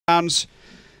Browns.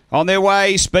 On their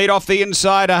way, speed off the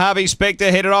inside. Harvey Spectre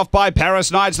headed off by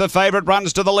Paris Knights. The favourite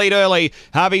runs to the lead early.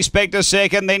 Harvey Spectre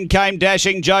second, then came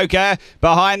Dashing Joker.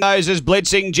 Behind those is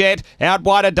Blitzing Jet. Out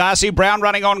wider, Darcy Brown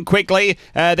running on quickly.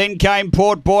 Then came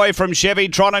Port Boy from Chevy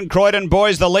Tron and Croydon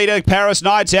Boys. The leader, Paris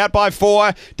Knights, out by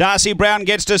 4. Darcy Brown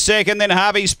gets to second, then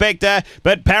Harvey Spectre.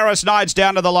 But Paris Knights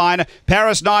down to the line.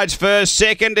 Paris Knights first.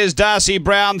 Second is Darcy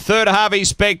Brown. Third, Harvey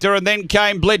Spectre. And then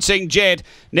came Blitzing Jet.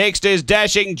 Next is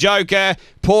Dashing Joker,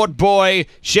 Port Boy,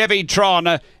 Chevy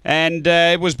Tron, and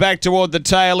it was back toward the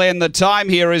tail end. The time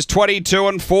here is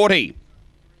 22:40.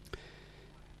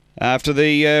 After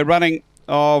the running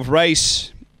of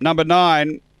race number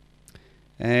 9,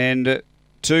 and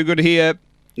too good here,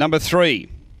 number 3,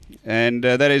 and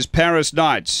that is Paris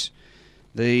Knights.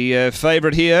 The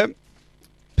favourite here,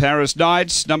 Paris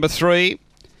Knights, number 3.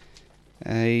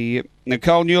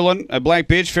 Nicole Newland, a black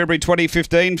bitch, February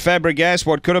 2015. Fabregas,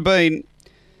 what could have been.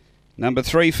 Number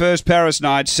 3 first, Paris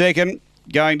Knights. Second,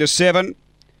 going to 7.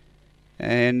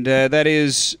 And that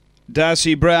is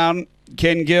Darcy Brown,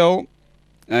 Ken Gill.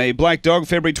 A black dog,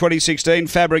 February 2016.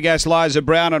 Fabregas, Liza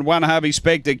Brown. And 1 Harvey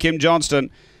Spectre, Kim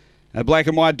Johnston. A black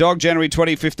and white dog, January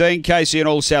 2015. Casey and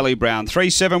all Sally Brown.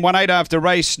 3718 after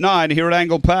race 9 here at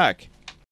Angle Park.